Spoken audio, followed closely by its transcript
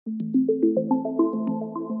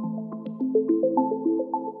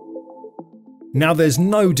Now there's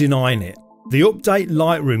no denying it. The update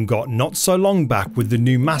Lightroom got not so long back with the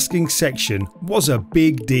new masking section was a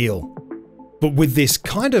big deal. But with this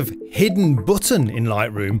kind of hidden button in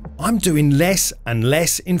Lightroom, I'm doing less and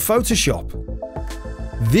less in Photoshop.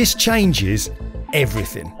 This changes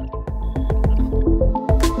everything.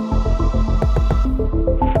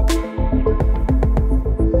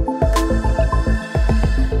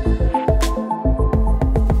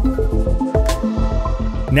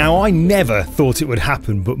 Now, I never thought it would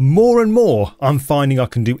happen, but more and more I'm finding I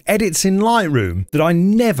can do edits in Lightroom that I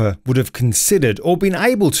never would have considered or been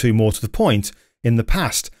able to, more to the point, in the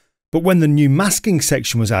past. But when the new masking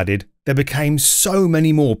section was added, there became so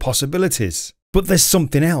many more possibilities. But there's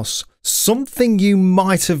something else, something you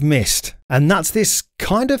might have missed, and that's this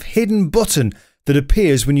kind of hidden button that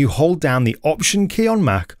appears when you hold down the Option key on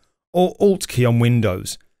Mac or Alt key on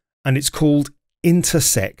Windows, and it's called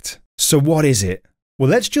Intersect. So what is it? Well,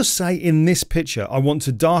 let's just say in this picture, I want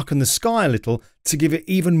to darken the sky a little to give it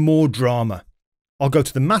even more drama. I'll go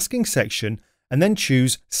to the masking section and then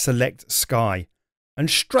choose Select Sky. And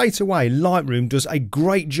straight away, Lightroom does a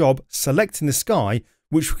great job selecting the sky,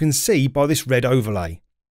 which we can see by this red overlay.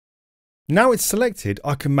 Now it's selected,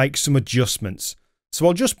 I can make some adjustments. So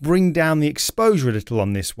I'll just bring down the exposure a little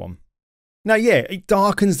on this one. Now, yeah, it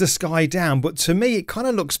darkens the sky down, but to me, it kind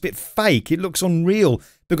of looks a bit fake. It looks unreal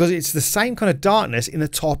because it's the same kind of darkness in the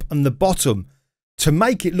top and the bottom. To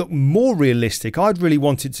make it look more realistic, I'd really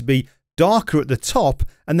want it to be darker at the top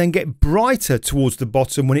and then get brighter towards the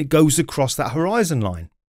bottom when it goes across that horizon line.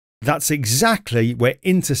 That's exactly where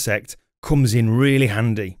Intersect comes in really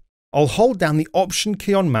handy. I'll hold down the Option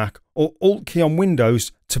key on Mac or Alt key on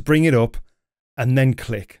Windows to bring it up and then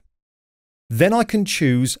click. Then I can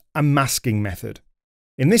choose a masking method.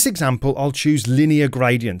 In this example, I'll choose linear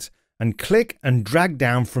gradient and click and drag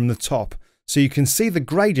down from the top so you can see the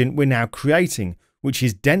gradient we're now creating, which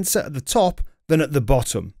is denser at the top than at the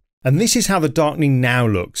bottom. And this is how the darkening now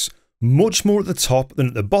looks, much more at the top than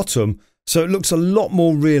at the bottom, so it looks a lot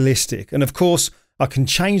more realistic. And of course, I can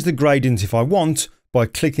change the gradient if I want by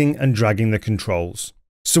clicking and dragging the controls.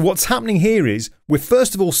 So what's happening here is we're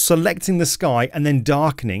first of all selecting the sky and then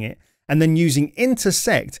darkening it, and then using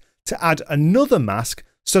Intersect to add another mask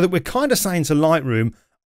so that we're kind of saying to Lightroom,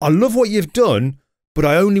 I love what you've done, but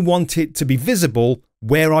I only want it to be visible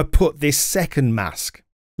where I put this second mask.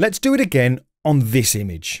 Let's do it again on this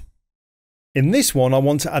image. In this one, I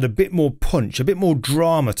want to add a bit more punch, a bit more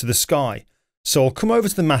drama to the sky. So I'll come over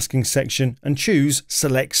to the masking section and choose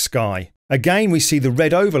Select Sky. Again, we see the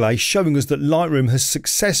red overlay showing us that Lightroom has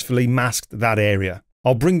successfully masked that area.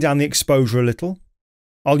 I'll bring down the exposure a little.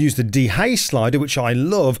 I'll use the dehaze slider, which I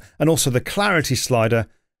love, and also the clarity slider,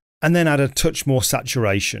 and then add a touch more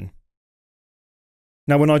saturation.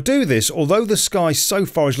 Now when I do this, although the sky so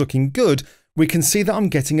far is looking good, we can see that I'm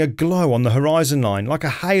getting a glow on the horizon line, like a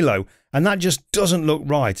halo, and that just doesn't look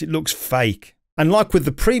right, it looks fake. And like with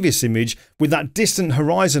the previous image, with that distant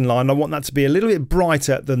horizon line, I want that to be a little bit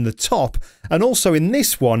brighter than the top. And also in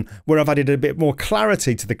this one, where I've added a bit more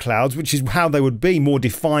clarity to the clouds, which is how they would be more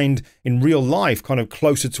defined in real life, kind of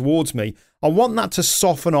closer towards me, I want that to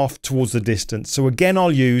soften off towards the distance. So again,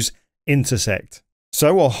 I'll use Intersect.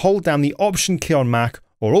 So I'll hold down the Option key on Mac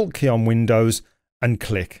or Alt key on Windows and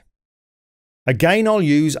click. Again, I'll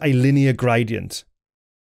use a linear gradient.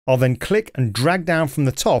 I'll then click and drag down from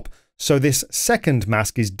the top so this second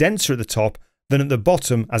mask is denser at the top than at the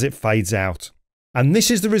bottom as it fades out. And this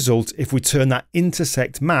is the result if we turn that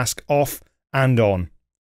Intersect mask off and on.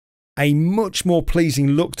 A much more pleasing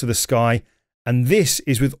look to the sky, and this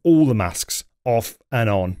is with all the masks off and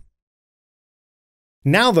on.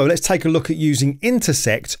 Now though, let's take a look at using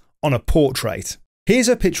Intersect on a portrait. Here's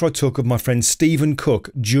a picture I took of my friend Stephen Cook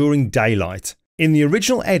during daylight. In the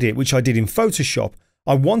original edit, which I did in Photoshop,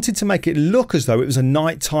 I wanted to make it look as though it was a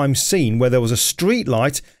nighttime scene where there was a street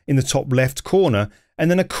light in the top left corner and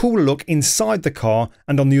then a cooler look inside the car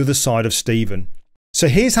and on the other side of Stephen. So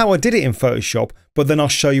here's how I did it in Photoshop, but then I'll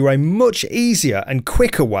show you a much easier and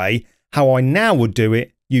quicker way how I now would do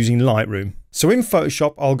it using Lightroom. So in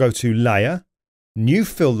Photoshop, I'll go to Layer, New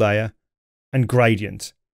Fill Layer and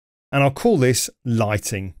Gradient, and I'll call this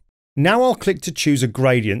Lighting. Now I'll click to choose a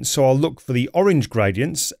gradient, so I'll look for the orange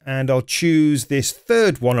gradients and I'll choose this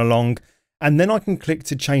third one along, and then I can click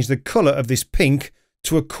to change the colour of this pink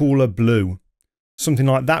to a cooler blue. Something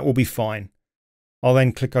like that will be fine. I'll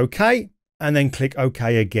then click OK and then click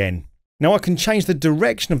OK again. Now I can change the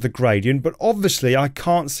direction of the gradient, but obviously I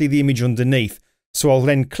can't see the image underneath, so I'll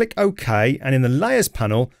then click OK, and in the Layers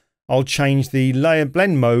panel I'll change the layer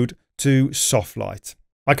blend mode to Soft Light.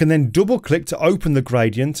 I can then double click to open the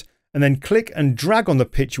gradient and then click and drag on the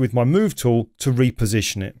picture with my move tool to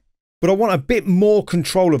reposition it. But I want a bit more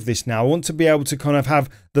control of this now. I want to be able to kind of have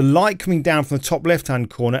the light coming down from the top left hand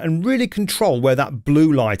corner and really control where that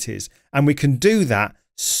blue light is. And we can do that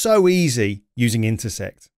so easy using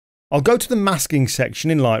Intersect. I'll go to the masking section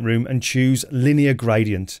in Lightroom and choose linear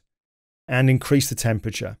gradient and increase the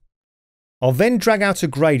temperature. I'll then drag out a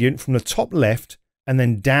gradient from the top left and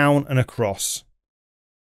then down and across.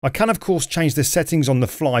 I can of course change the settings on the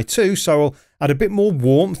fly too, so I'll add a bit more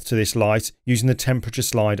warmth to this light using the temperature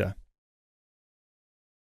slider.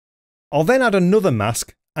 I'll then add another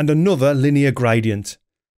mask and another linear gradient,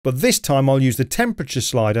 but this time I'll use the temperature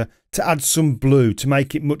slider to add some blue to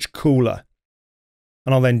make it much cooler.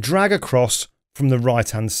 And I'll then drag across from the right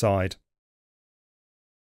hand side.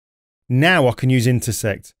 Now I can use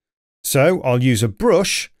Intersect. So I'll use a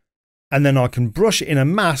brush and then I can brush in a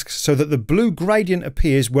mask so that the blue gradient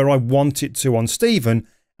appears where I want it to on Stephen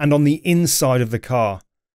and on the inside of the car.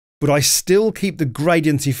 But I still keep the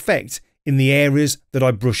gradient effect in the areas that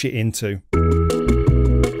I brush it into.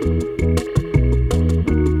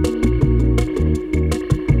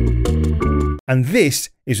 And this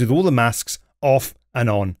is with all the masks off and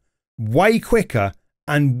on. Way quicker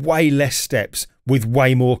and way less steps with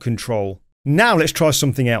way more control. Now let's try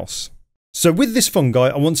something else. So with this fungi,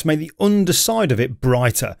 I want to make the underside of it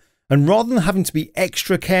brighter. And rather than having to be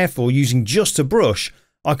extra careful using just a brush,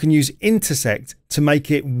 I can use Intersect to make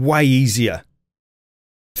it way easier.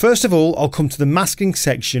 First of all, I'll come to the masking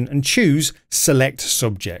section and choose Select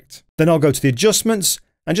Subject. Then I'll go to the adjustments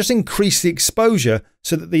and just increase the exposure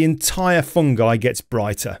so that the entire fungi gets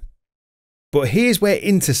brighter. But here's where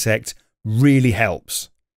Intersect really helps.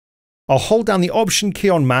 I'll hold down the Option key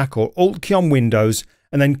on Mac or Alt key on Windows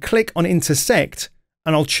and then click on Intersect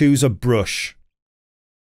and I'll choose a brush.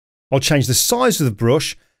 I'll change the size of the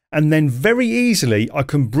brush and then very easily I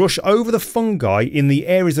can brush over the fungi in the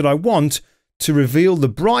areas that I want to reveal the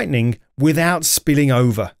brightening without spilling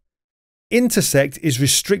over. Intersect is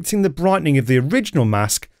restricting the brightening of the original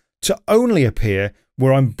mask to only appear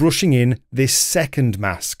where I'm brushing in this second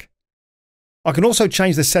mask. I can also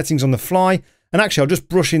change the settings on the fly, and actually I'll just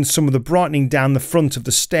brush in some of the brightening down the front of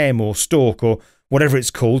the stem or stalk or whatever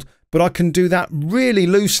it's called, but I can do that really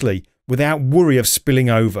loosely without worry of spilling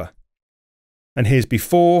over. And here's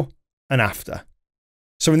before and after.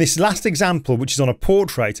 So in this last example, which is on a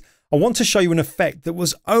portrait, I want to show you an effect that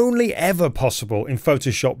was only ever possible in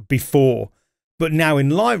Photoshop before, but now in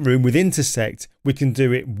Lightroom with Intersect, we can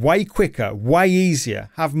do it way quicker, way easier,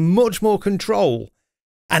 have much more control,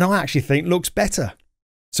 and I actually think looks better.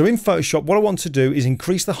 So in Photoshop, what I want to do is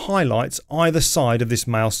increase the highlights either side of this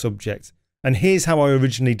male subject, and here's how I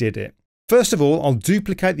originally did it. First of all, I'll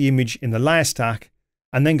duplicate the image in the layer stack,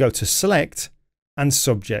 and then go to Select and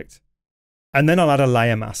Subject, and then I'll add a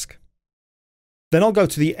layer mask. Then I'll go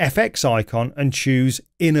to the FX icon and choose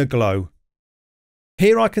Inner Glow.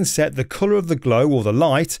 Here I can set the colour of the glow or the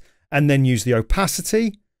light and then use the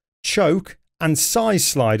opacity, choke and size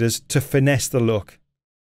sliders to finesse the look.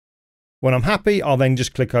 When I'm happy, I'll then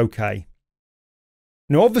just click OK.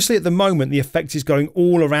 Now obviously at the moment the effect is going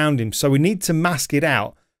all around him, so we need to mask it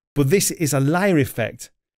out, but this is a layer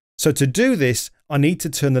effect. So to do this, I need to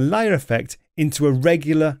turn the layer effect into a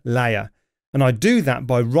regular layer, and I do that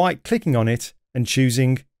by right clicking on it and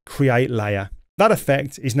choosing Create Layer. That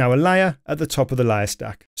effect is now a layer at the top of the layer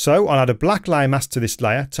stack. So I'll add a black layer mask to this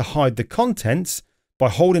layer to hide the contents by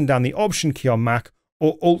holding down the Option key on Mac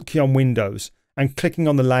or Alt key on Windows and clicking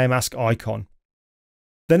on the layer mask icon.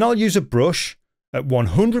 Then I'll use a brush at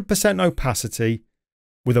 100% opacity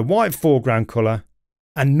with a white foreground colour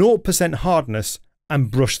and 0% hardness and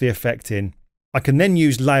brush the effect in. I can then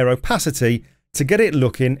use layer opacity to get it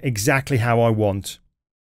looking exactly how I want.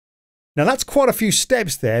 Now that's quite a few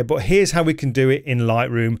steps there, but here's how we can do it in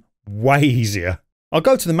Lightroom way easier. I'll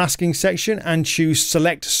go to the masking section and choose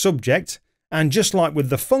Select Subject, and just like with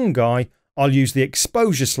the fungi, I'll use the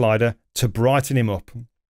exposure slider to brighten him up.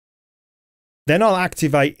 Then I'll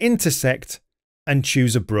activate Intersect and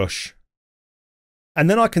choose a brush. And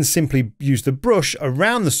then I can simply use the brush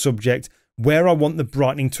around the subject where I want the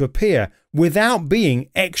brightening to appear without being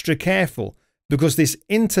extra careful, because this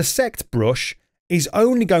Intersect brush is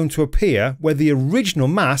only going to appear where the original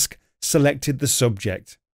mask selected the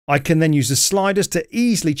subject. I can then use the sliders to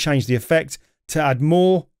easily change the effect to add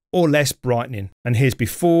more or less brightening. And here's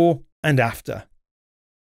before and after.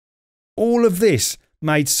 All of this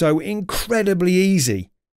made so incredibly easy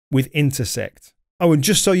with Intersect. Oh, and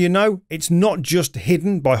just so you know, it's not just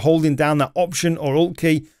hidden by holding down that Option or Alt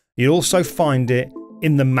key, you'll also find it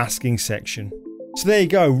in the masking section. So there you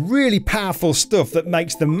go, really powerful stuff that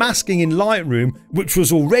makes the masking in Lightroom, which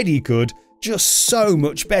was already good, just so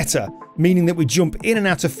much better, meaning that we jump in and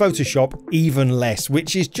out of Photoshop even less,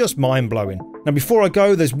 which is just mind-blowing. Now before I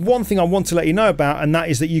go, there's one thing I want to let you know about, and that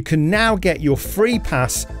is that you can now get your free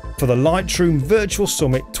pass for the Lightroom Virtual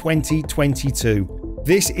Summit 2022.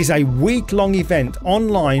 This is a week-long event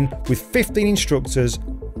online with 15 instructors,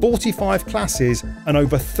 45 classes and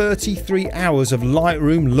over 33 hours of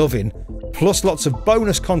Lightroom loving, plus lots of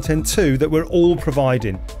bonus content too that we're all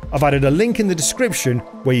providing. I've added a link in the description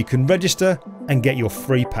where you can register and get your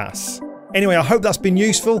free pass. Anyway, I hope that's been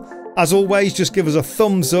useful. As always, just give us a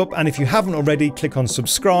thumbs up, and if you haven't already, click on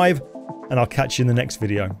subscribe, and I'll catch you in the next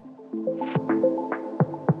video.